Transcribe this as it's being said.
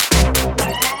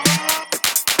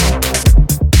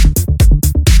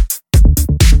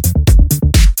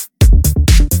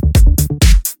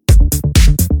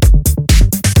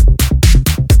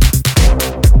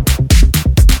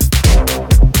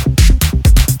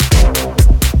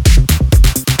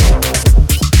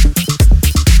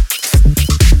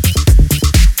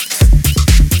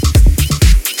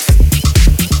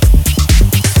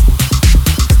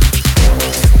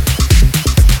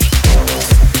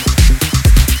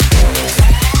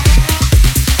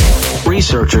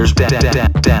Researchers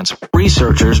dance.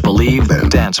 Researchers believe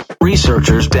that dance.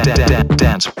 Researchers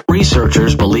dance.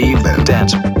 Researchers believe that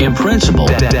dance. In principle,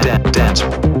 dance.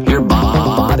 Your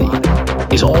body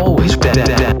is always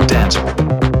dance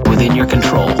within your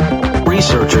control.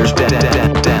 Researchers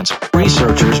dance.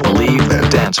 Researchers believe that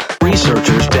dance.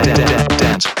 Researchers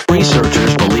dance.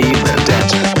 Researchers believe that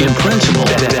dance. In principle,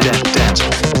 dance.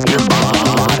 Your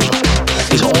body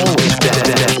is always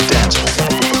dance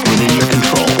within your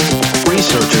control.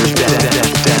 Researchers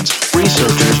dance.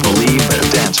 Researchers believe that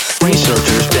dance.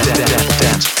 Researchers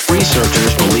dance.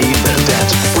 Researchers believe that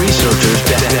dance. Researchers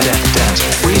dance.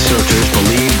 Researchers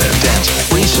believe that dance.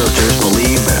 Researchers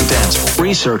believe that dance.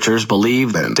 Researchers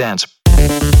believe that dance.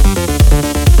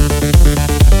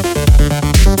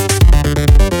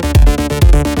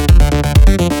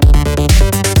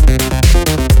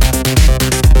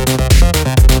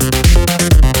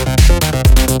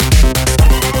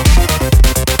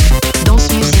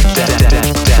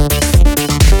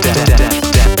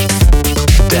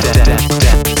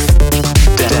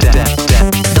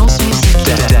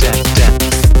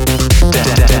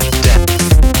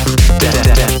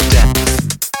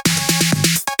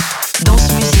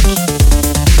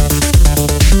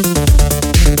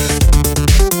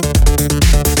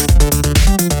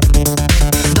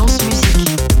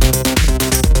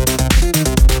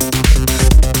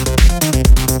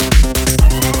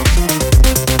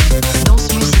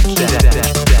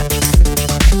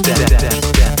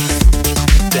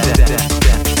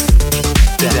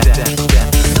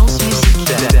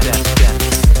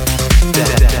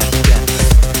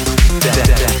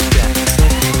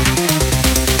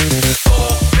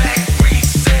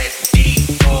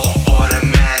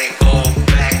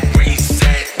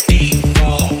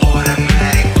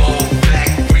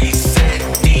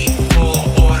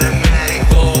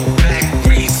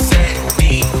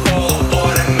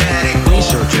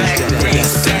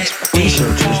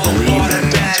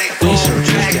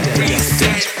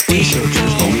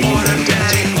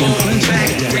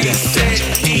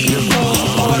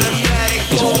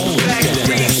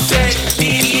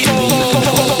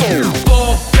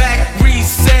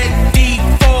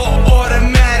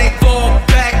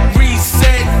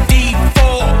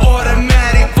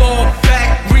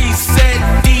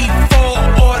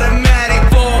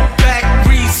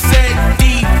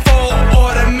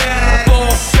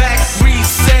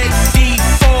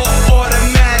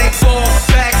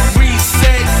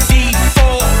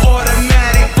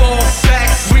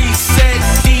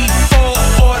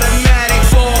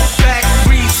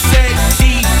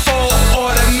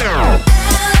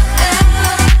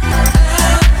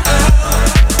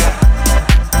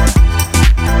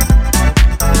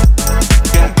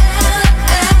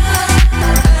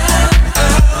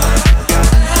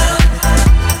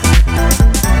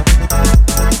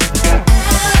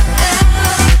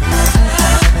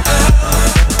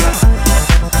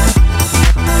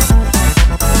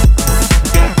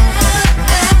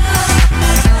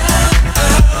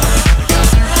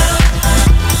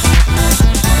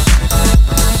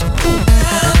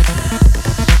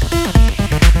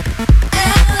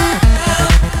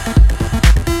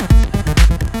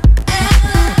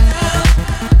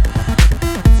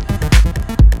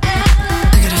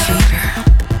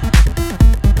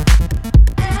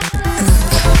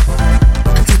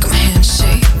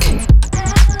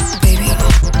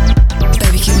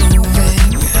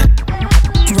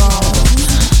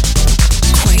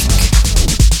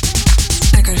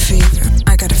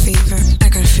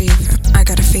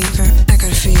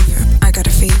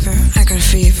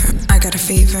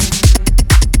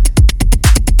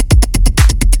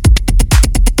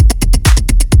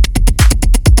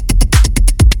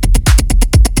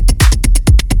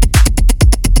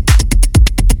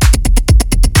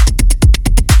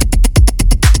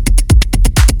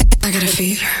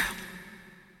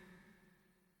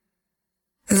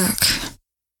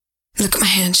 Look at my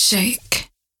hand shake.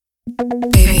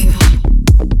 Baby,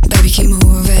 keep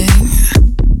moving.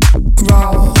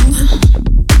 Roll,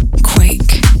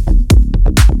 quake.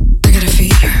 I got a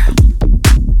fever.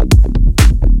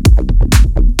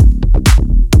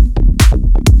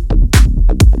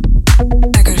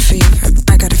 I got a fever.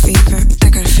 I got a fever.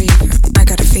 I got a fever. I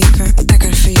got a fever. I got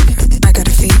a fever. I got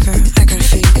a fever. I got a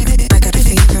fever. I got a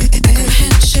fever. I got a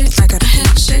handshake. I got a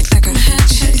handshake. I got a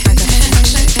handshake. I got a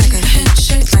handshake. I got a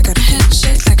handshake. I got a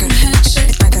handshake. I got a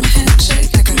handshake. I got a handshake.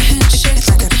 I got a handshake.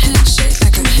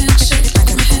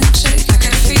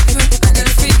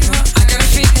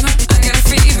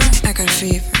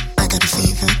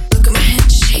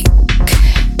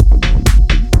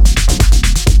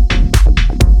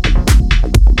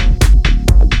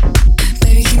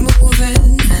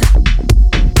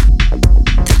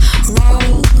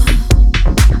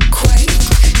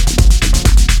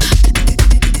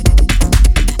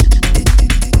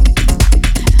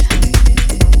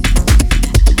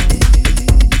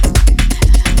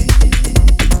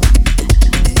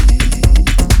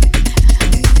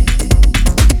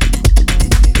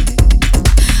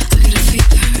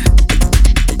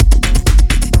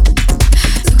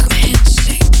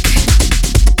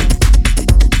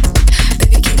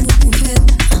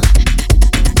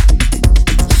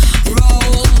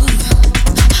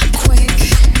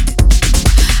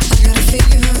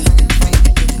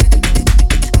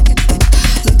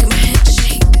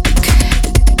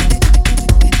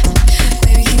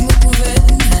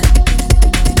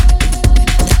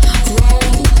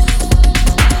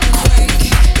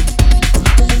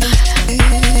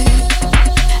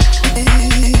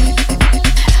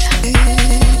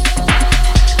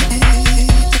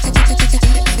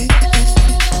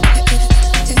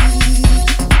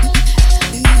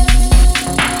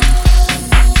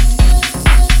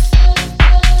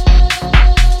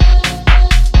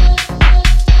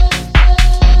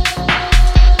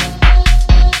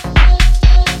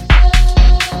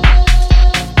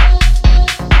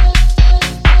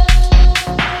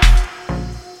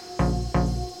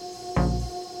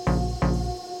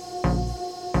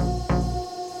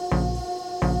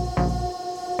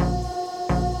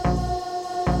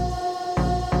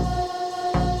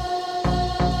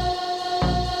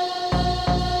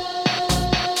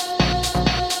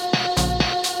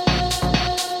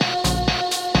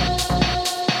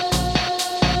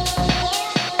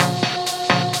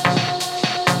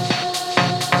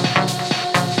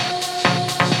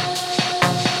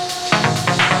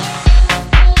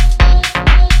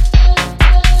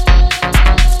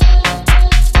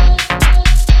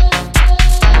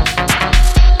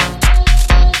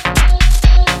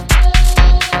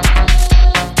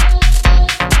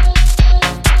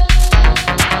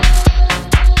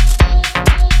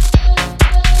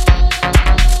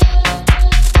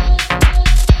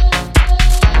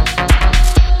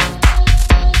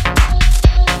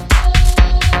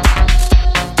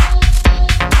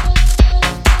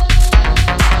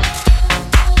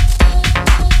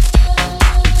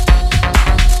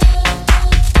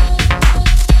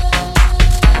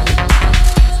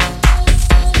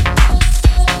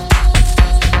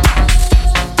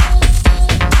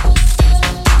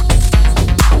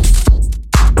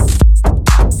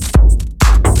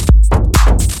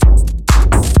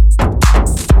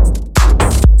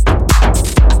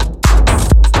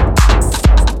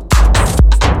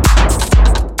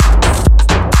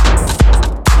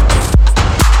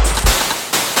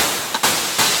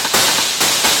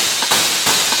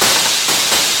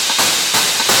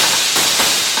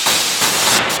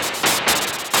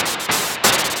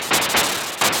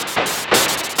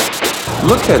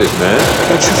 Look at it, man.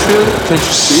 Can't you feel it? Can't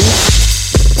you see it?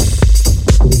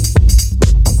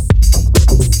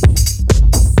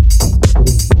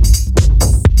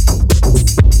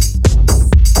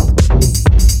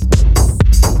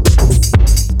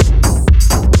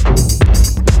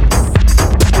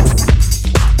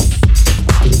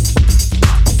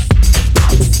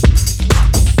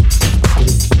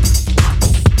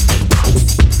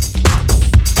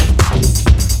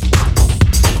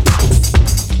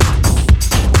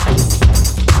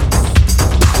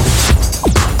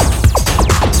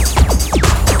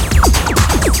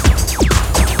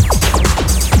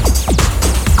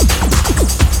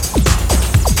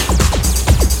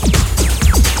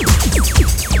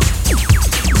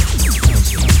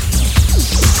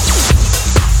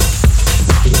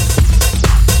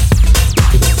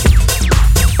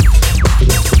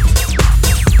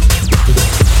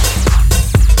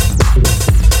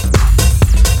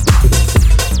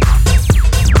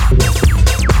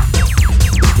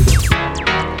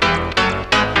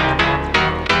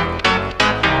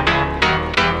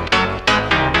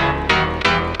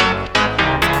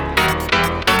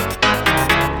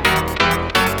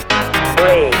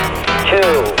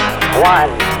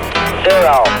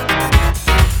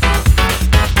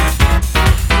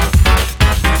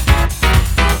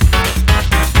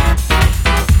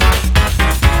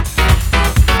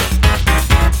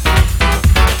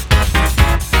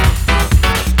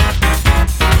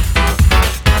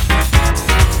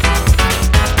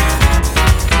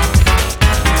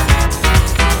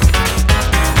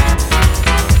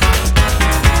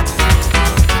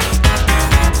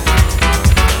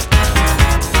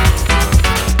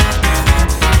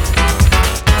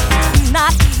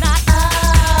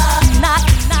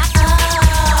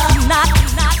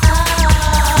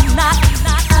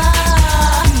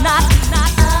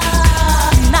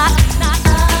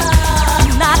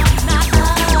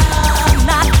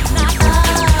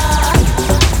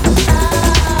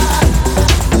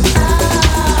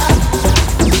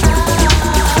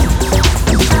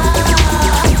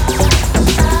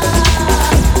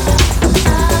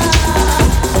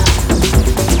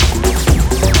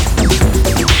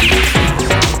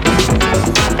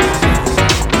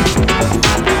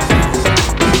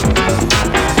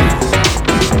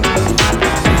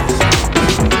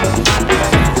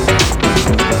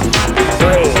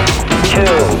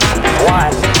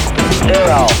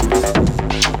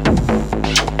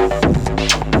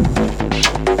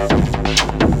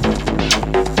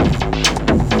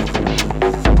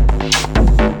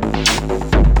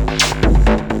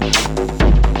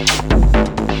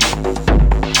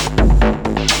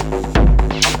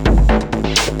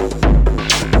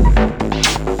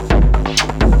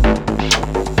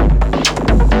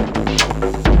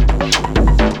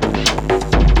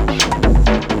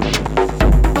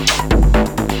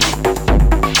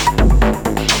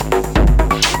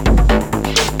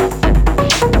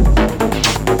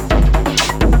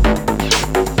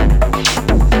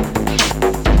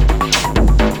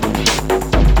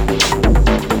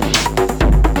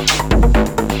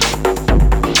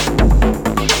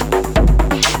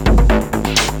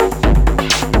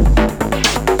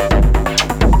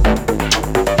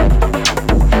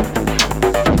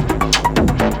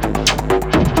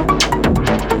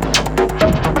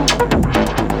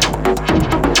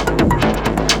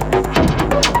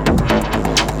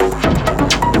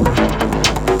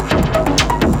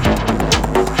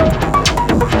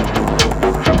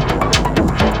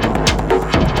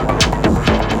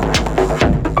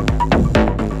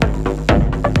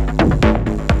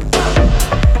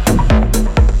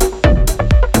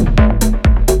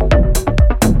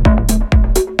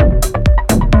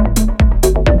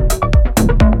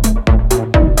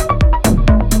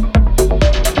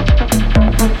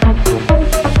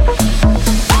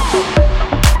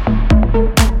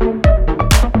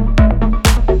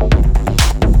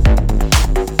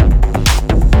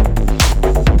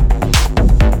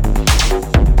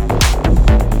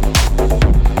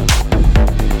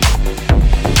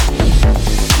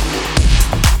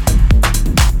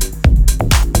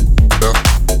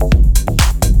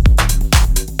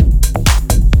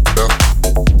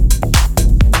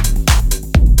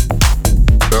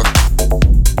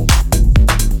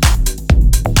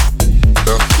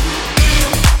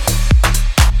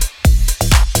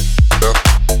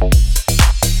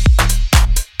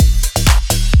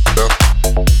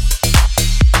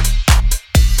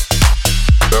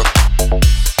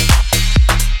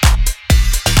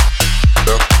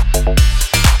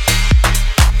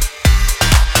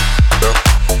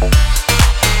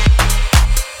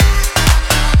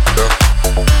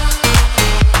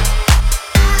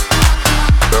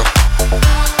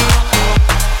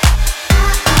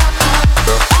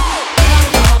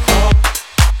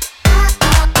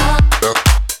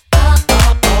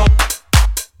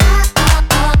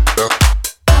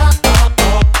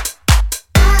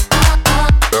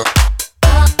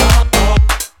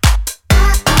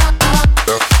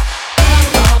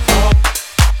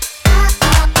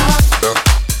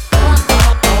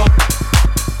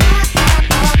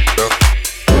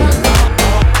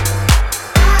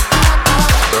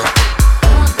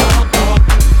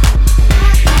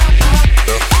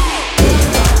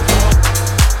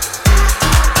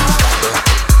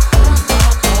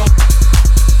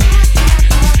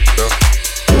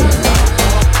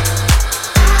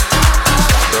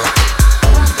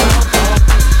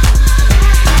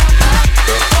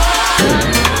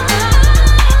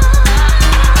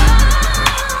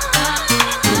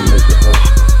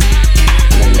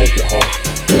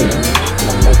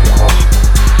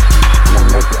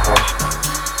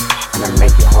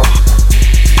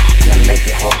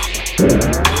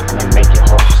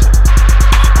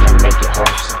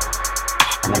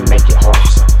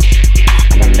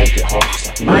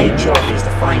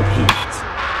 find heat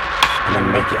and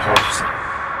then make it wholesome.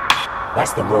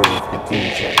 That's the role of the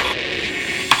DJ.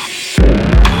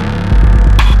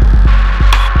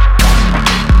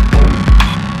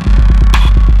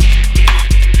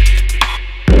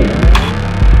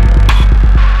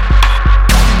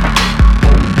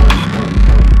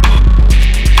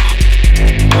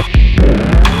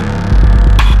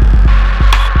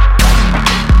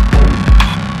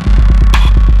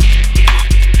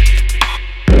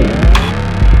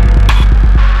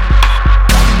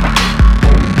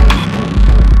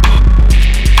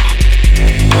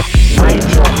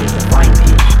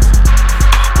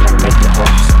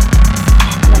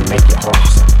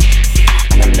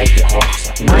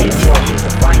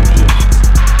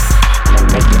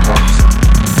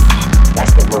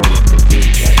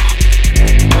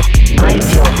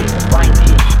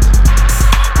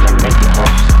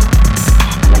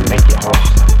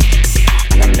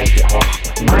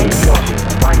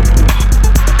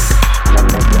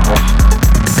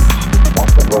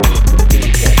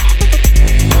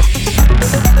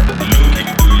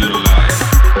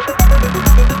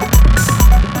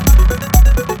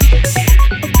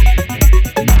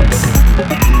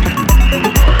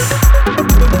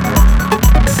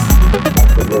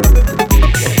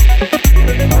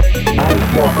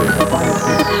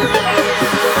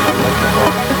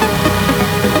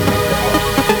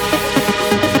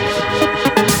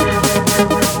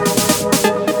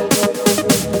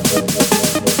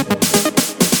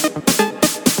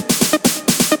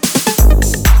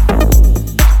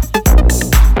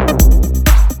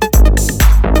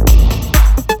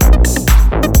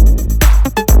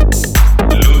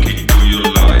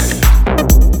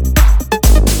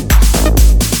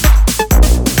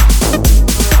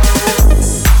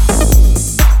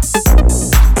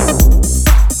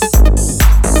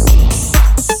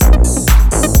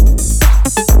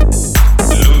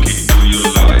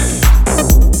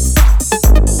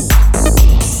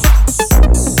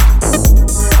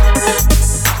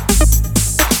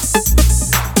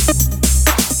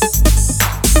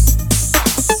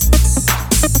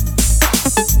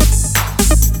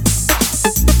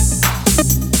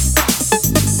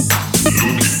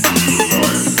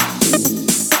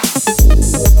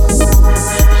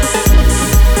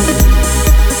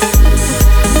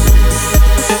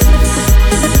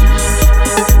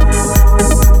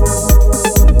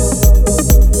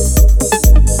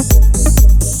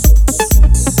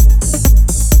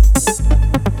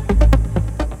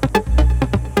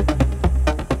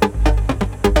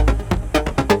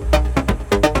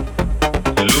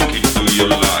 Your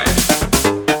life.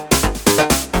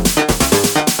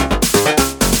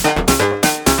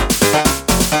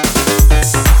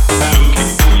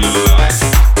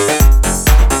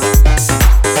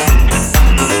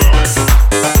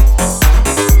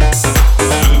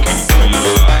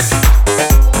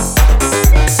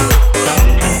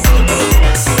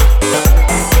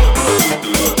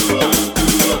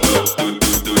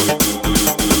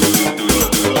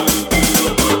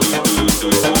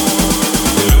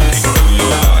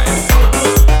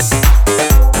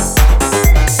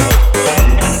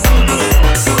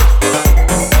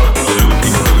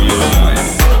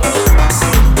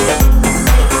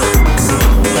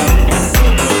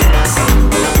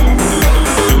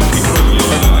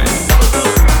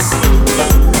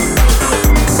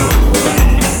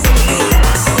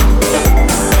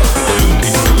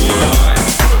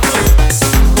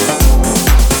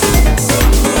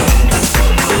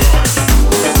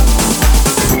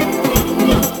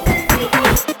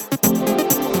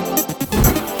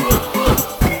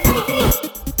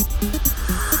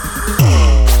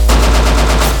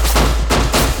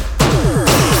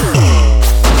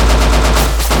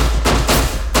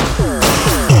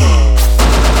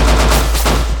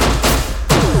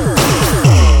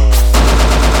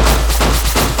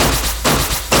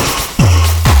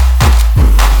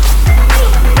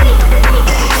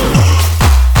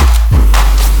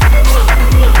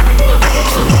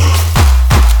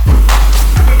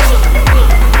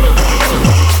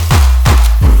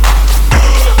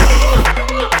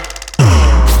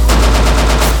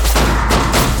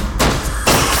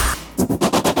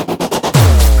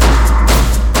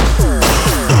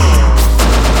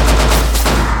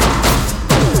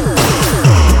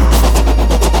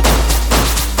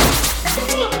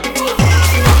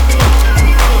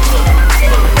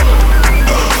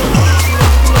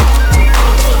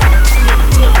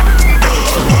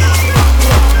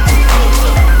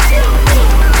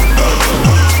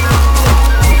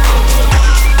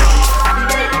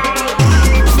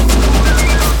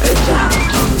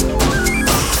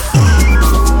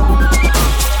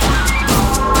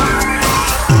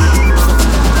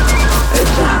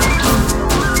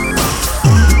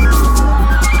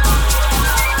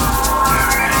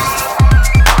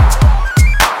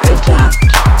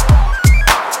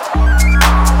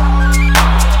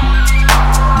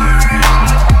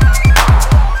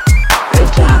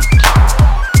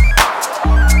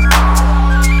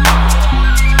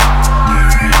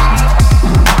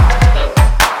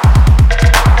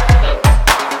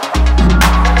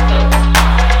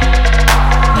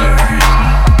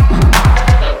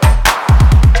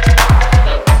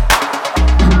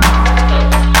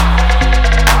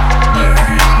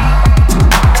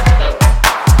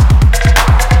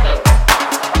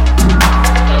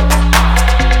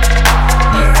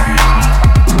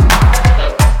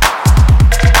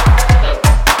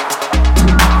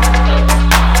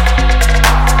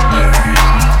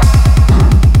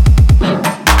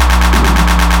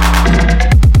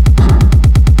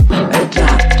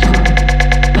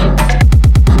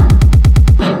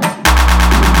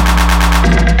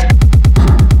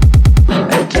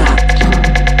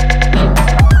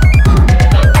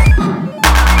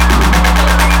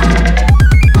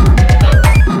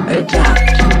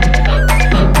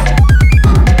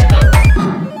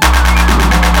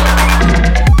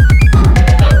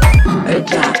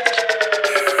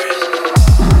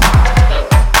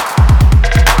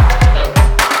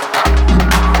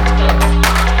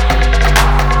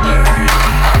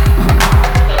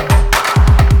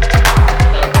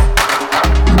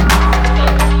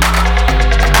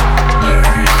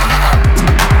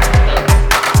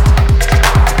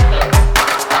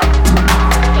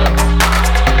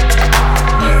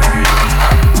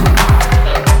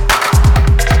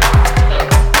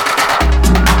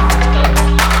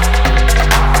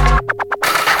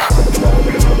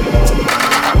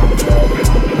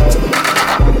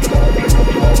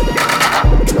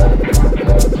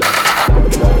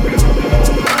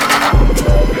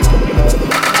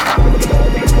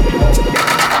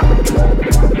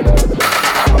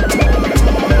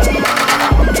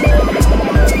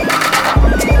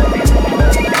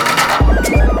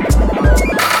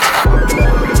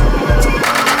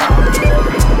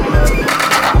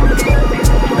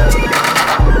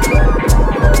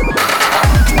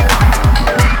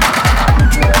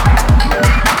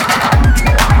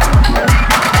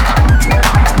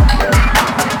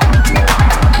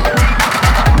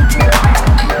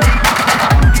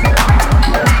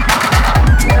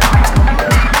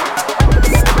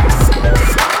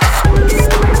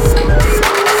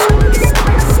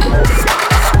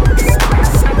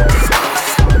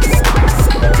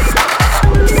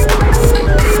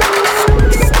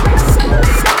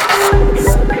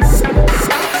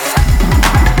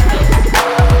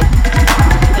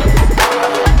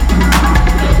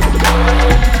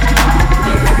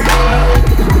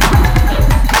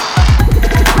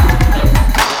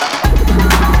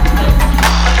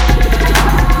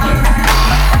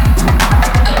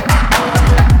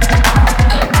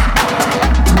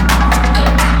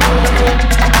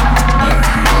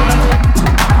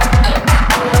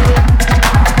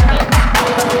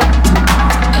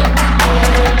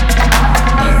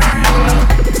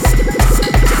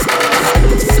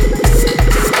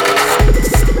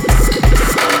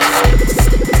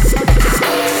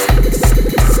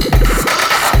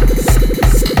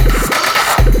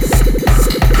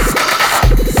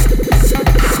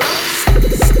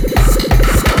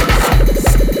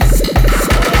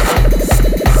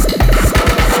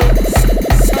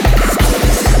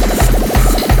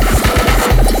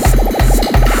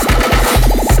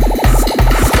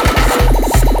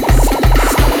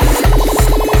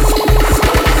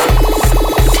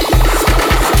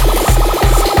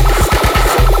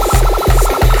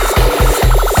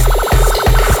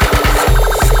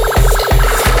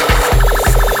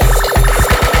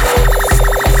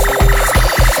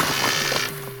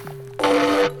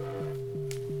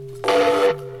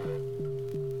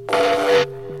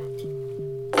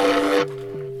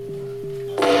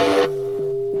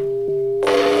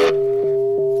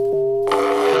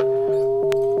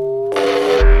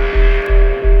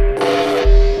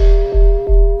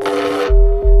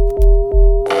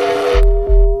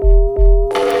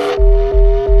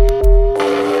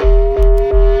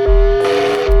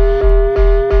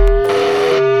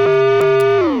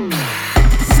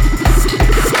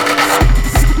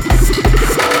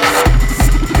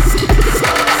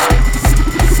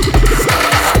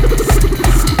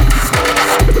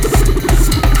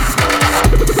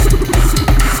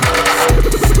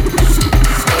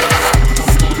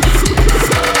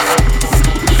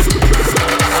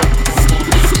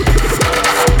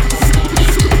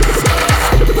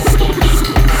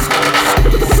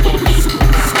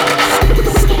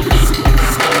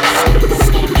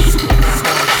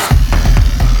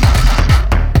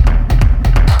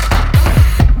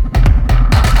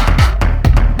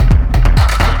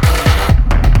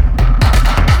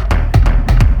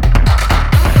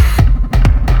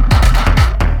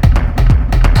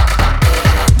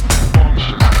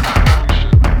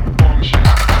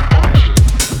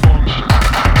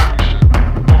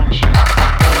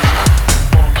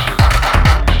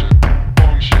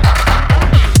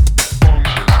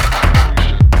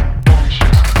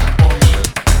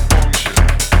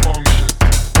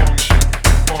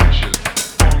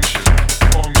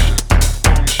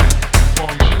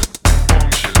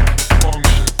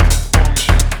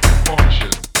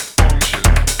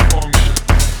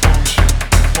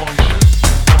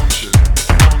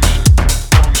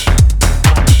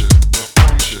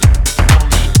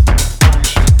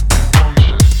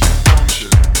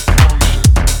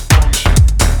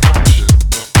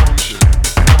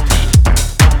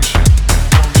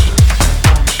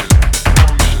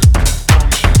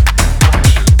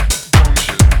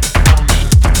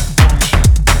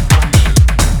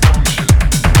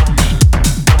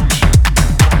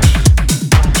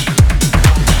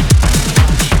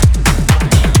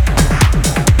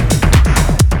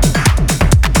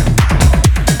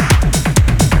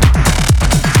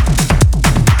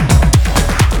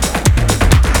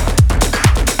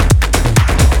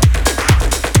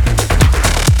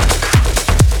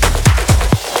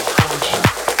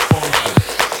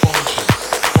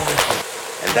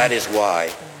 that is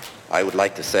why I would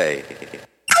like to say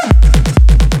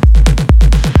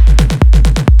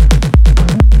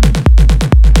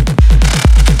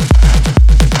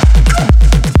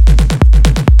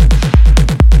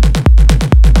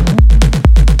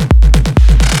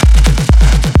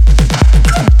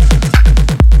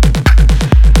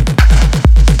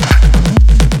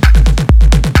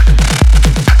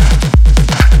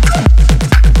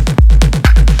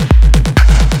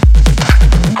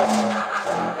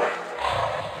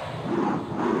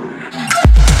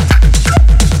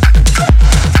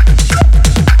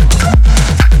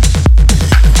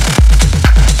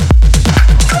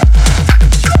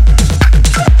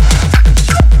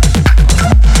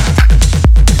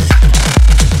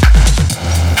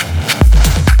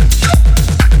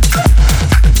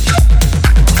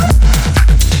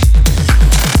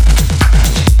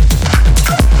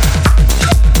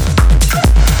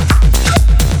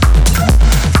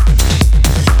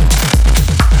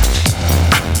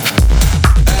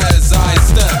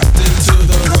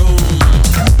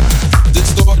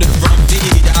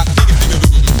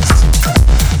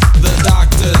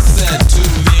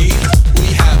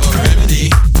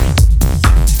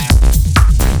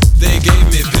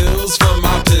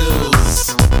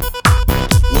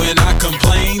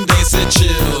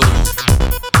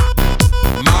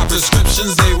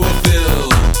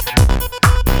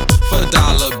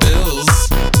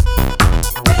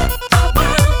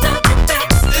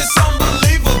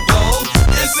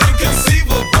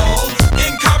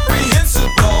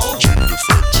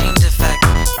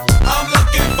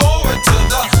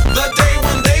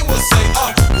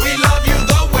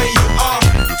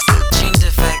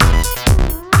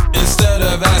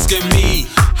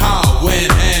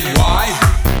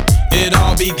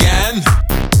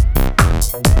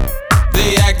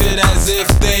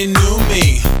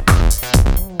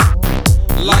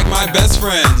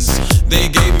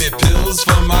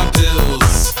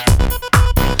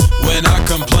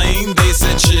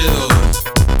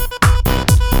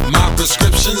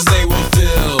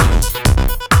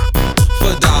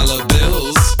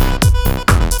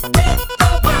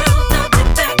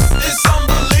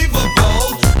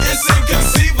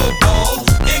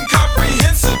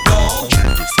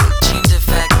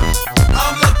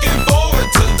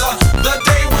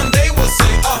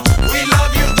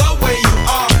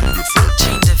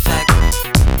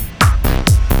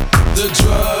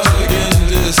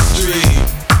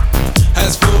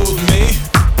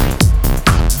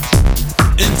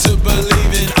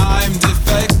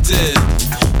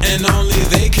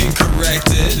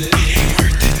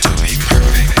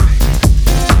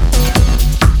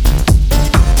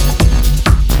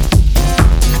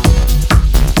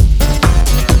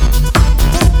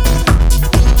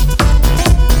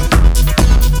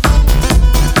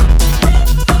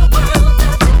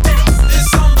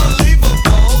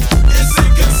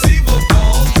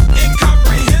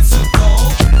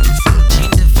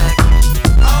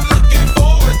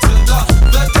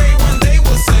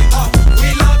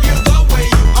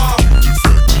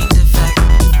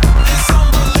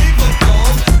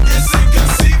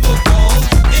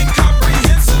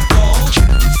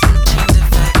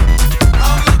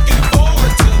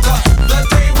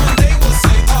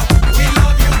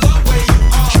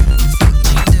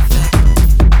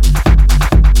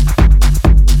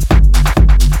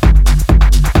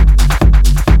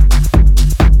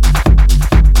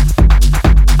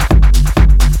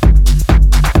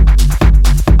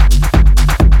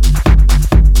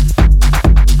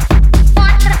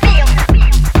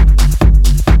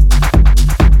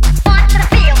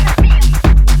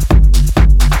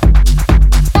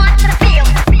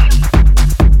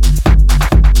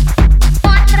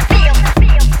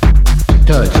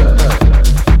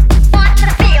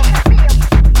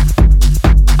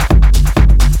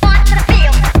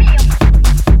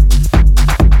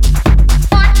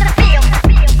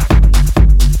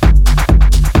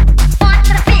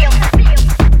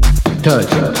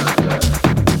touch.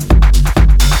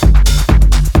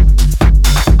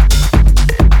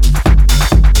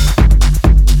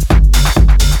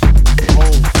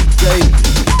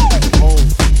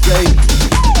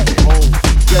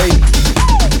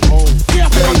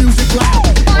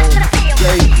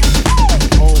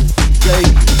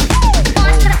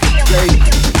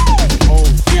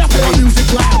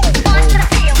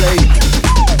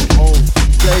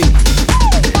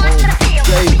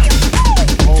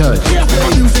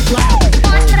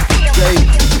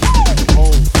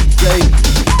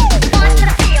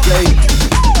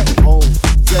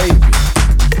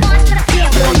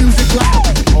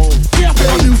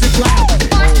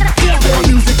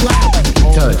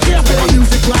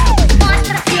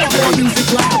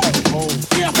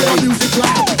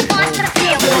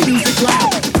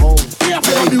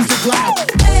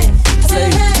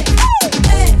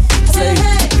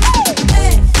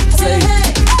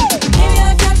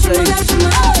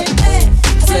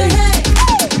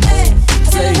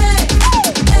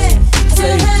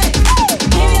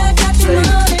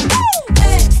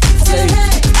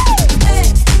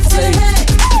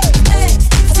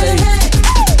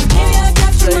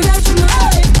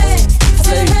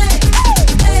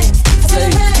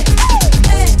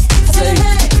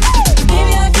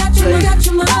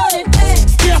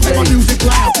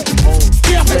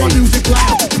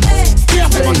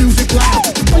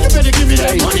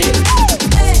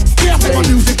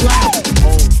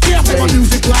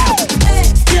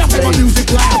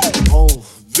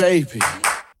 baby.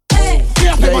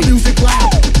 Yeah, I play my music loud.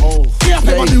 Yeah, I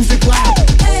play my music loud.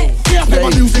 Yeah, I play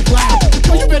my music loud.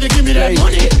 Yo, you better give me that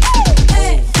money.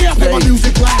 Yeah, I play my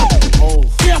music loud.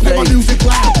 Yeah, I play my music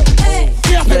loud.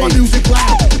 Yeah, I play my music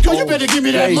loud. Yo, you better give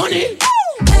me that money.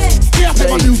 Yeah, I play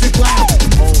my music loud.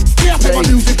 Yeah, I play my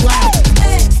music loud.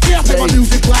 Yeah, I play my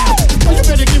music loud. Yo, you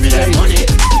better give me that money.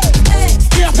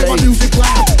 Yeah, I play my music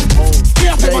loud.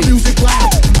 Yeah, I play my music loud.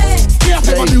 Yeah, I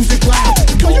play my music loud.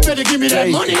 Yo, you better give me that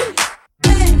money.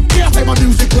 Yeah, I play my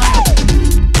music loud.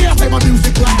 Yeah, I play my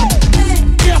music loud.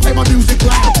 Yeah, I play my music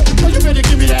loud. Yo, you better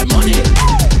give me that money.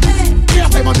 Yeah, I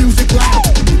play my music loud.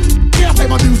 Yeah, I play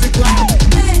my music loud.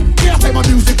 Yeah, I play my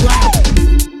music loud.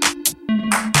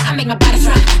 I make my body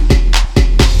drop.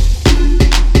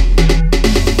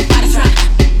 Body drop.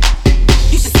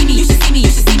 You should see me, you should see me, you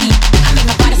should see me. I make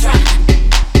my body drop.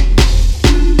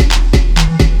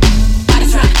 Body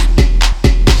drop.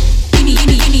 Gimme,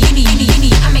 gimme, gimme, gimme, gimme, gimme.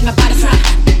 I make my body drop.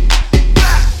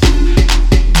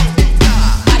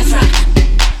 Body drop.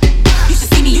 You should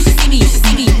see me, you should see me, you should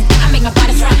see me. I make my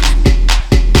body drop.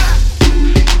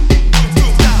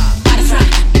 Body drop.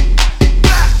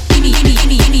 Gimme, gimme,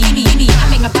 gimme, gimme, gimme, gimme. I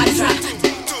make my body drop.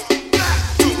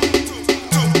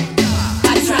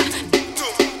 Body drop.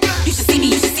 You should see me,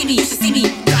 you should see me, you should see me.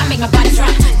 I make my body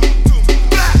drop.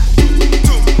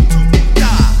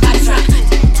 Body drop.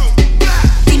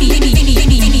 Gimme, gimme, gimme,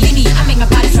 gimme, gimme, gimme. I make my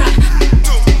body drop.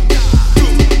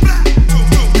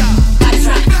 Body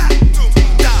drop.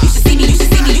 You should see me, you should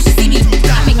see me, you should see me.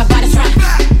 I make my body drop.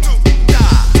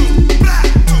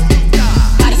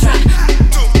 Body drop.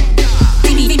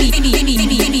 Gimme, gimme, gimme, gimme,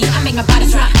 gimme, gimme. I make my body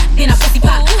drop. Then I pussy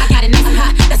pop. I got it nice and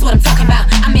hot. That's what I'm talking about.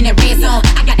 I'm in that red zone.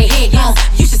 I got the head on.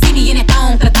 You should see me in that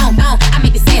thong, the thong, thong.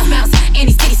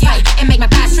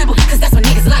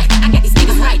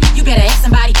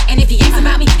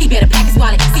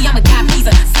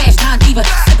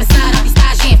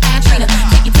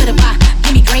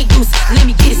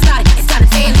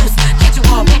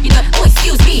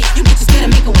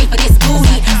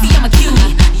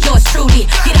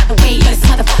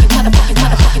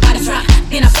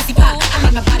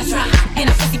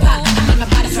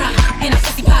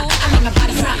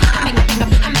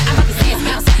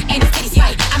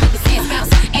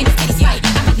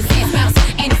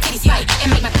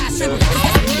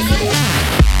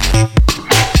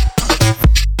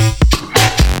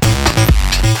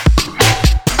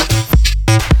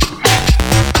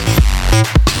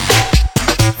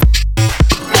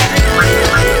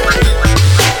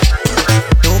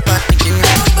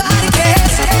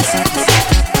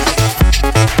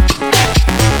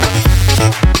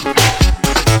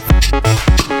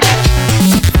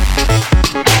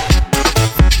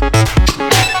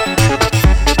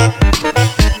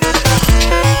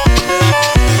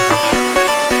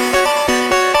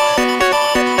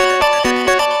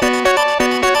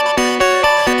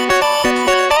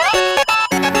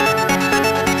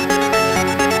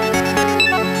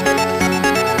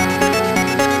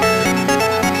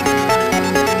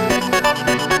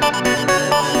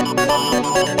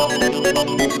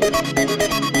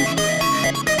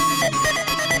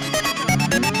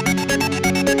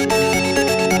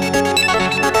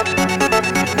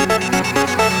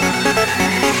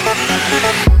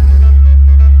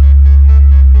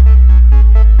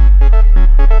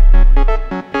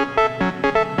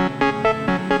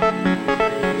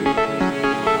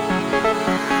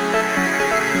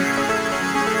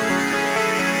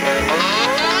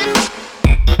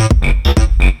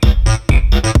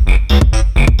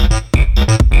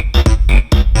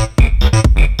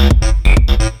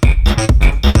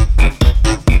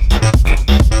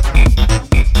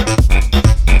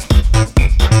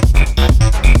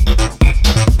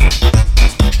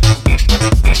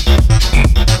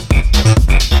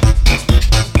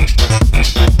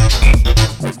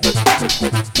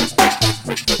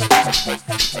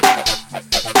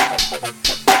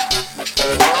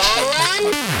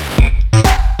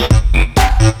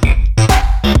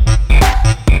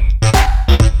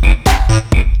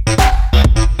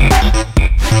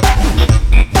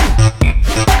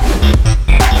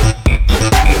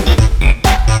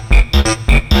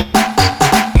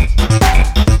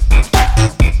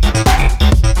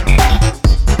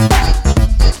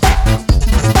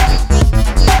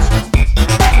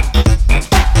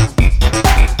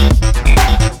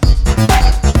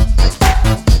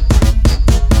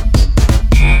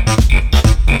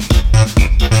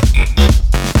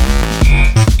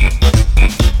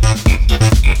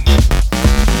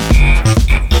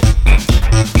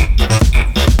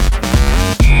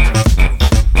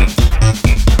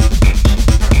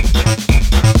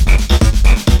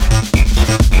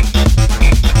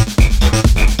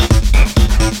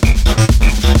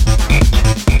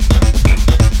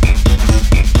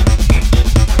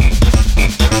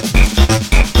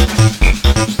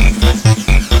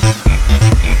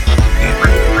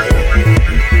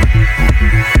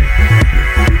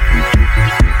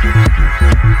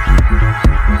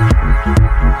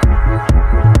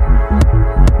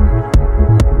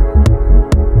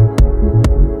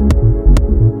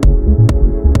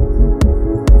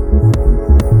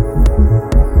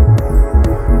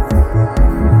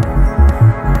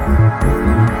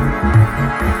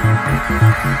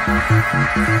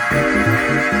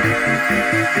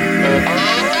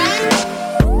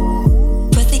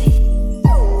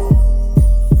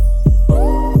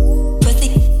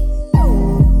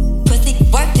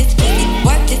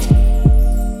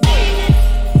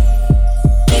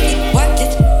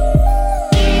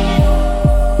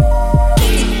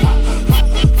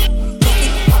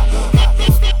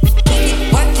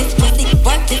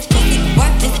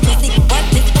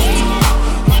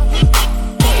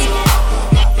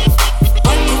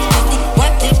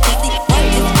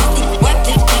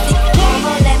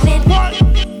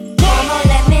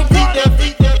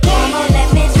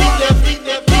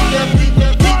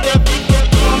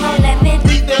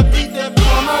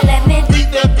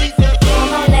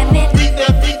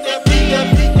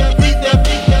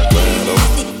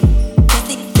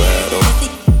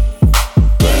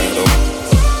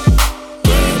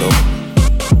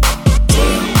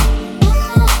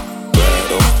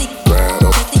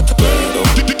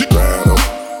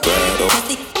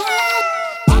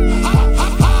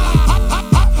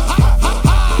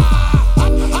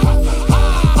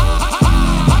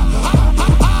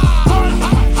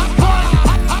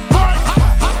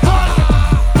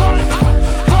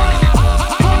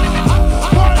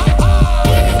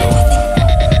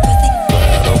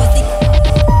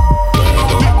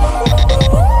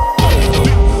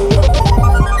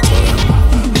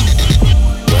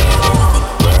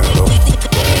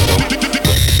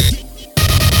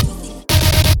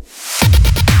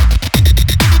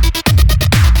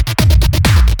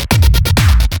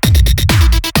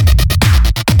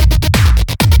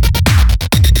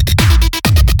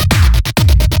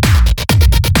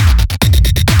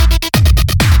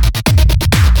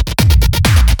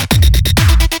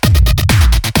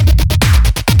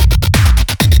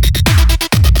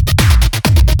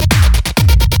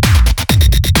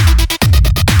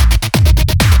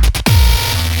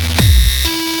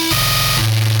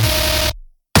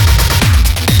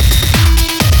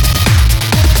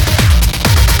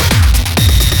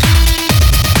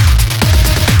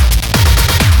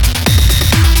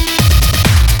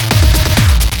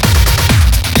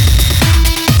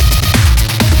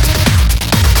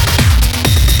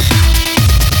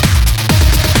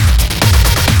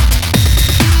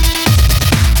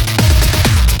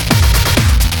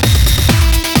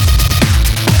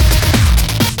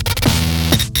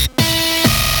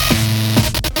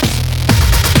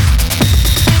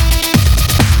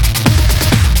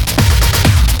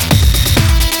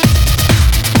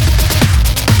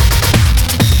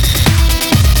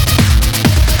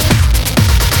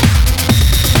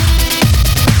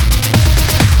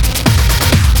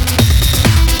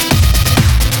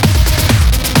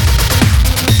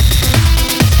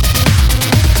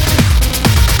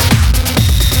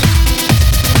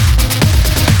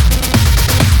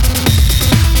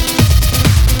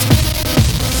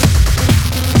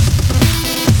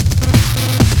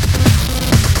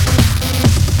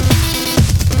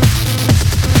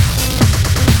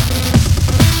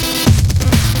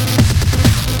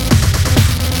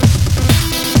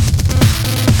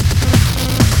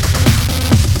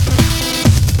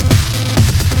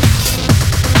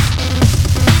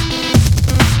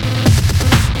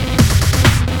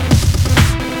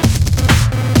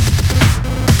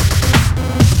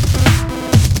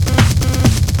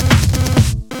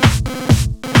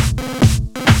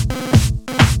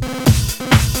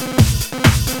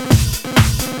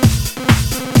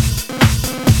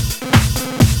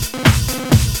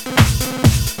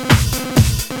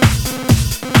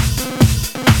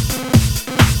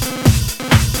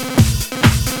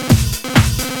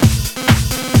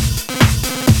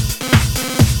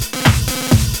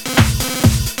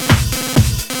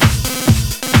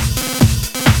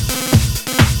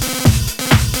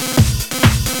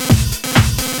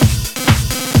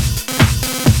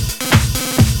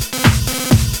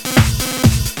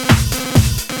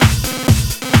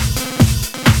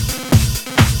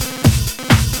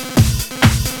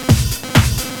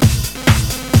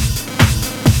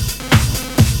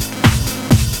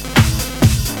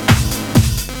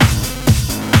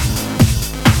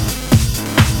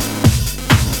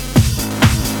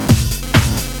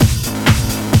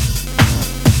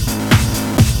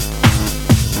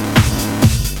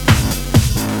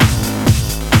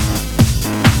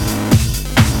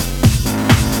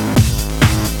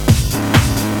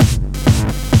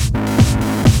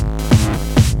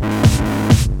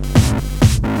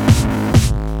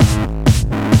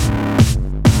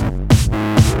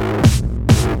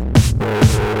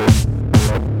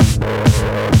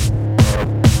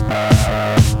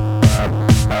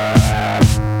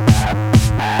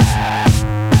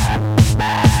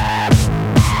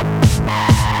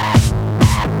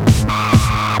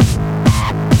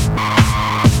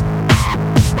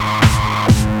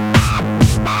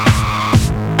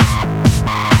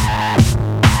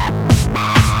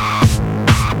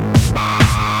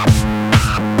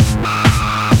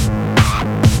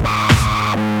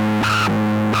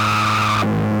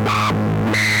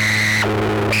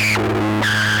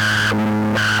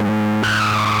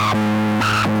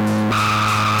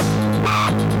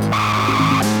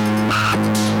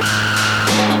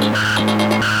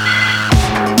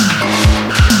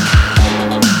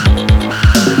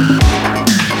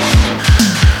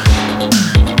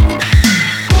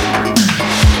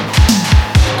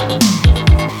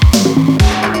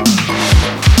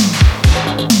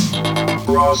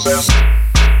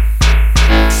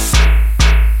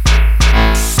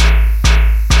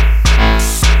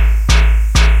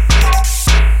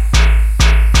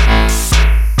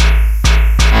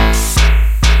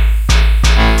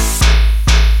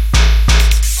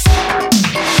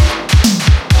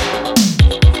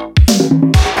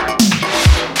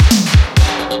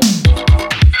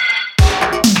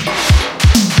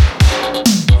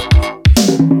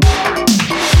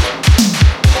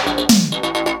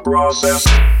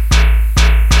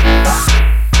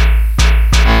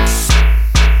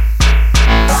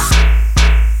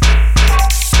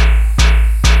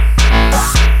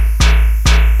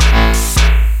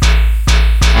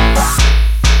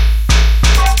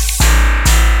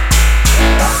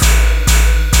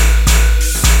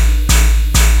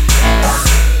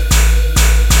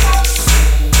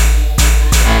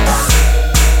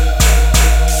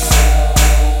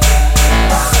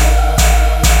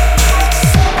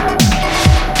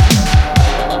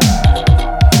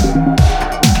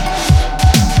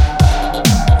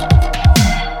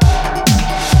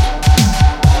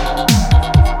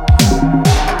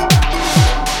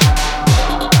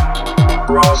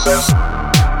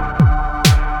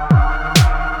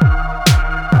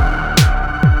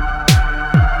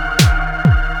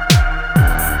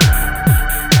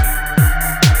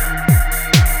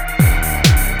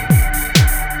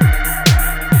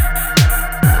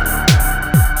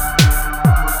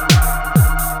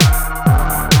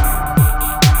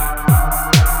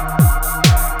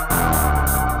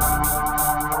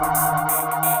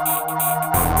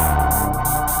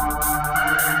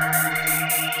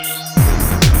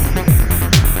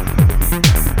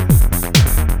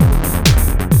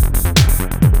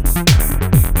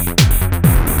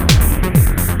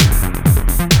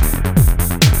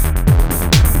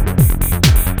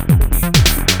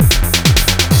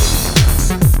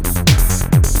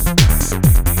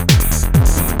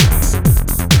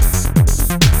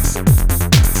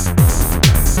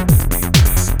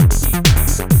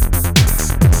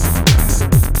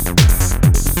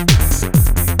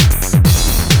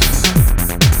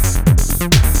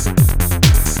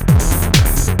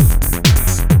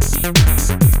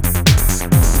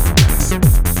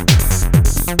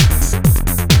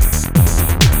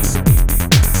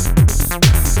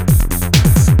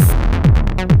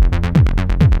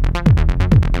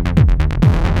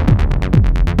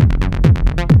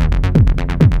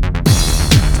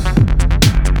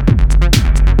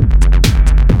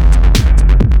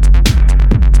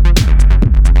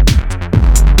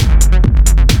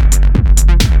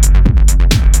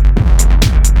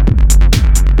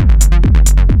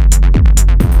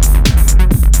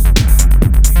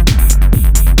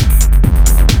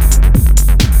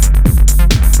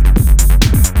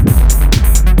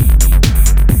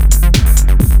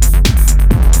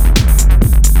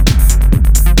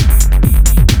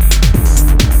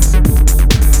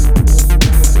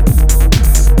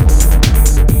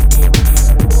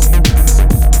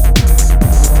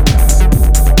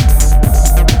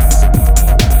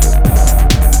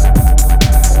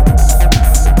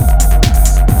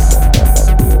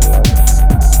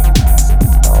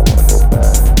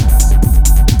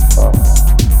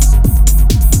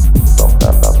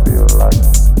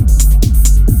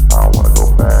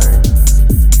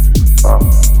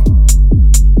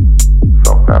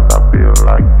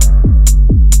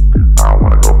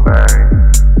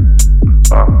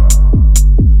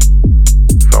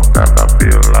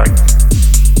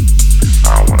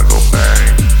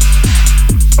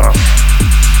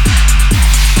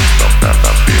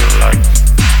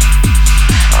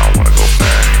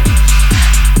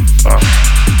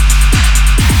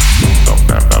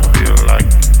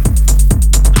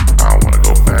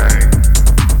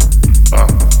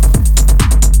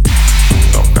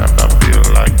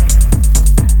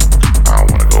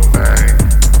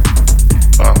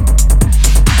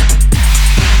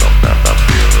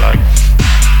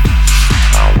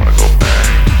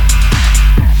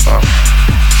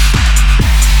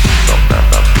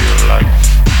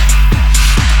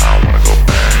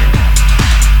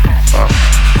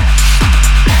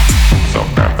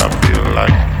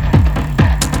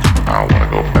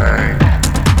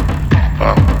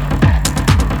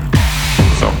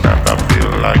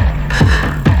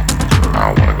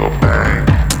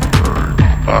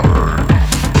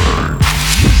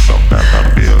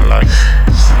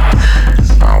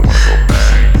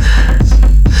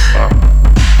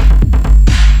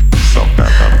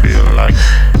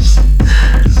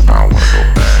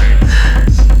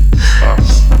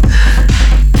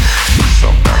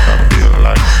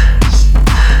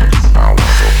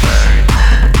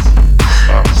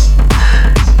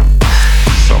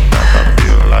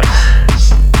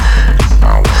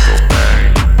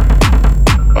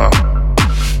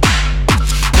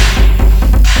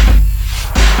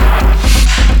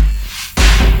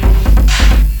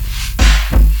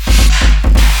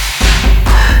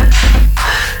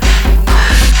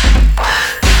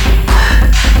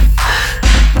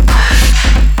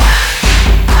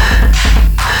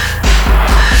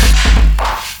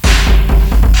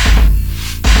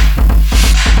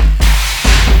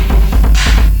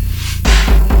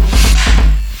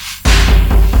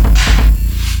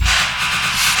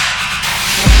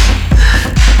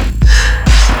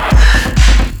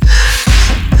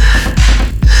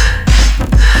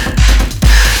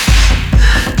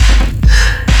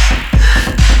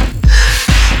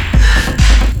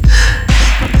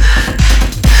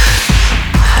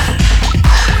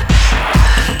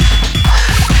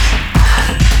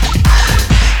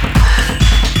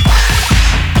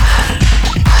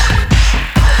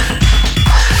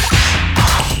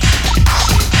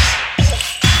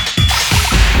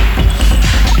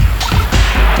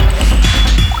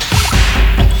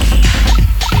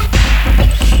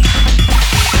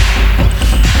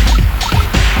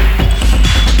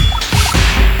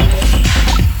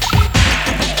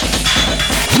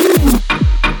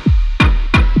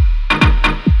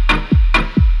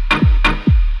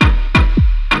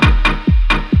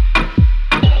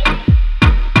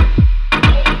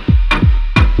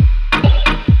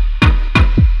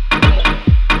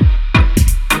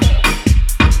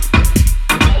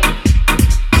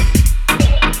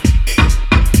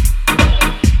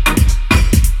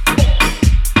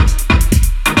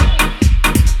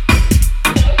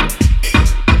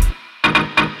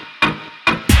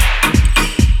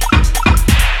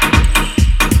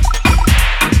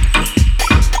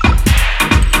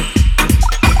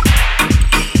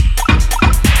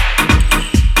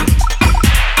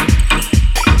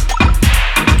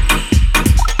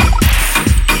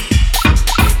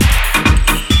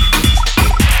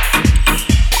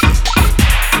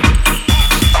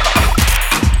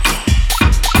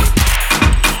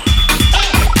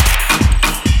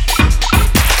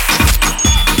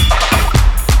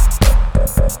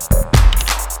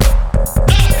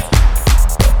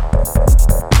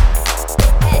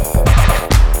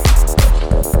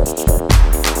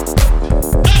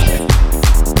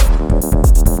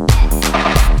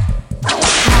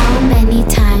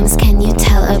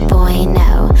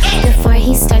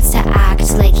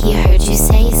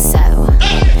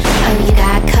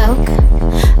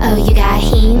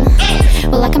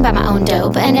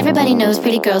 everybody knows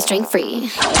pretty girls drink free.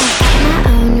 I've got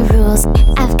my own rules.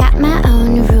 I've got my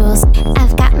own rules.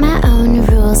 I've got my own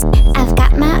rules. I've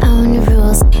got my own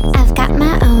rules. I've got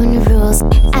my own rules.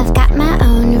 I've got my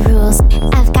own rules.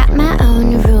 I've got my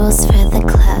own rules for the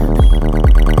club.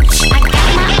 I got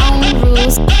my own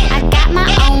rules. I got my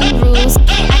own rules.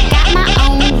 I got my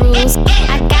own rules.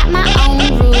 I got my own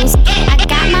rules. I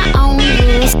got my own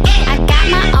rules. I got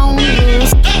my own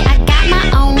rules. I got my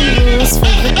own rules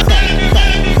for the club.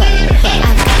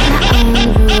 I've got my own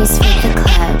rules for the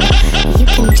club. You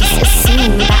can just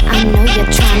assume that I know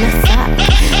you're trying to fuck.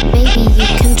 Baby, you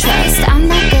can trust I'm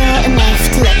not girl enough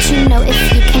to let you know if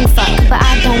you can fuck, but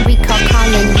I don't recall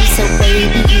calling you, so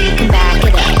baby, you can back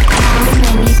it up. How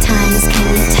many times can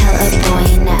we tell a boy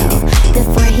no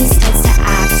before he starts to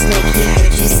act like he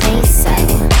heard you say so?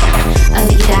 Oh,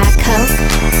 you got coke?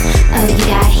 Oh, you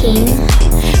got heme?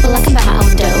 Well, I can buy my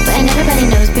own dope, and everybody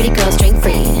knows pretty girls drink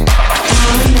free.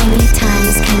 How many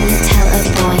times can we tell a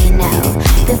boy no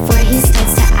before he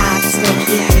starts to act like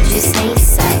he heard you say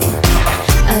so?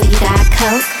 Oh, you got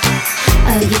coke?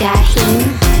 Oh, you got heme?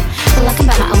 Well, I can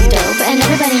buy my own dope, and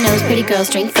everybody knows pretty girls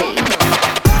drink free. Oh,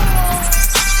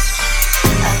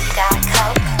 you got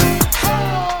coke?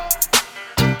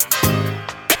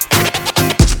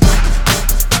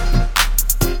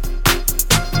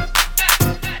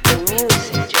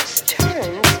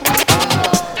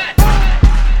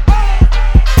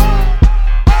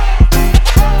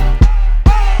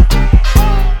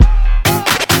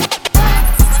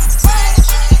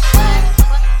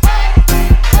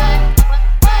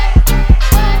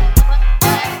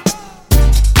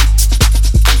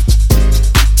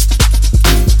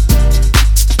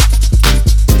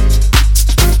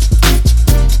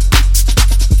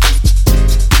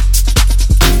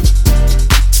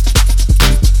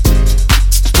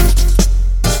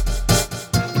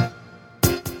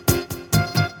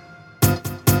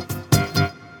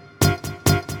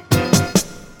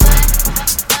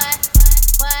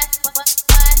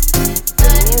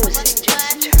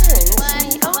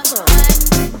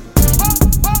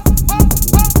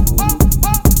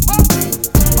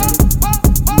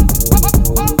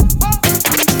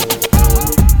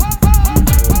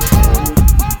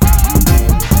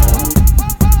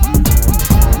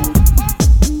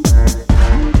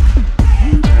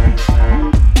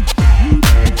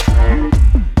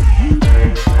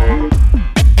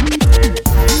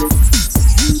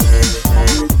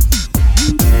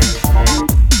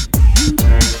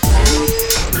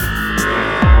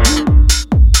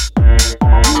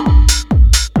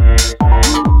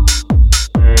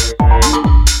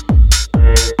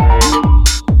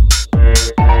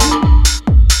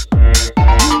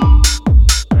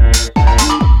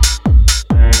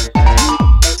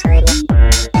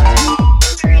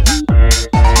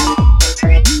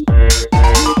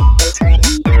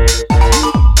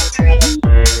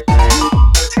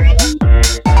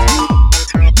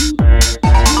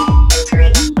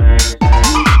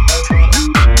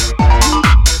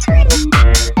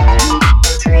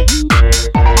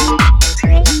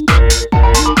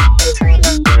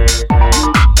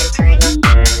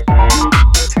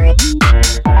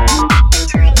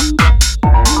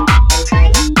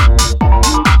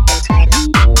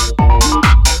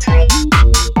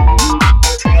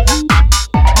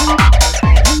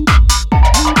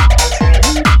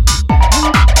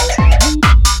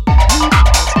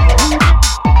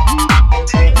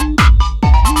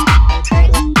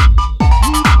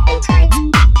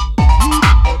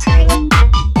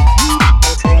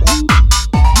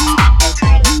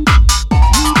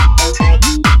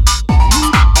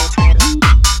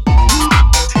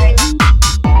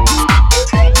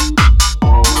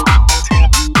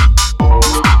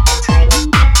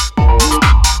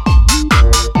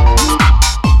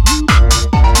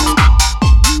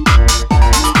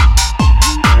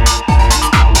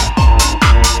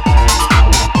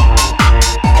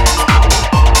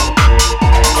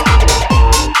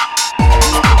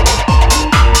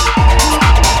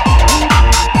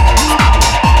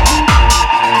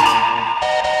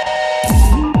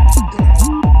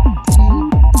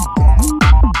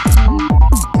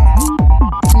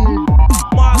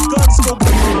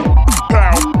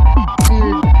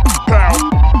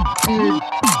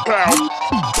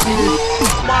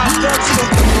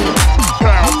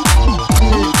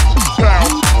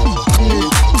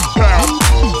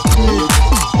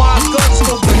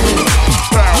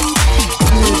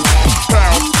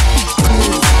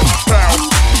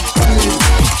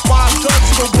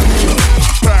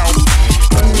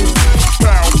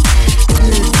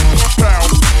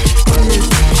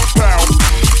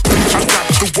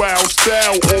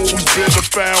 foul, always been a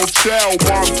foul child.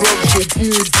 My guns go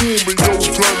boom, boom and your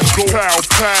guns go pow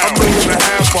pow. I'm known to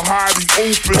have a hottie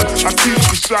open. I keep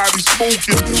the shotty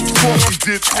smoking. Fucking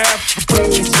get half the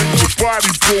bones in your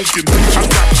body broken. I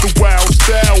got the wild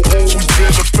style, always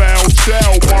been a foul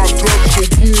chow. My guns go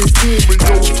boom boom and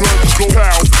your guns go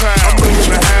pow pow. I'm known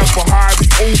to have a hottie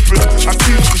open. I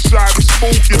keep the shotty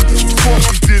smoking.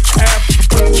 Fucking get half the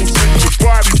bones in your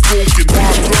body broken. My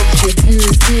guns go boom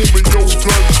boom and your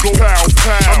guns go pow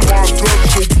pow. My guns go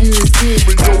boom boom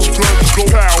and your guns go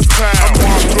pow pow.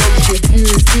 My guns go boom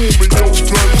boom and your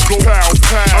guns go pow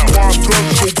pow. My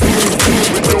guns go boom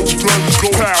boom and your guns go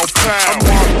pow pow.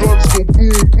 My guns go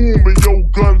boom boom and your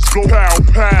guns go pow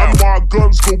pow. My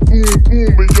guns go boom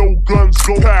boom and your guns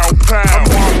go pow pow.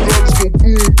 My guns go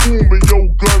boom boom and your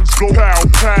guns go pow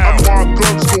pow. My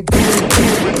guns go boom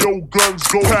boom and your guns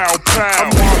go pow pow.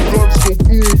 My guns go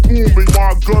boom boom and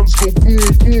my guns go boom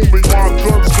boom and my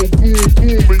guns go boom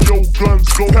boom and your guns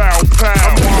go pow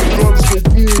pow. My guns go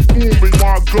boom boom and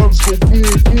my guns go boom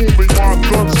boom.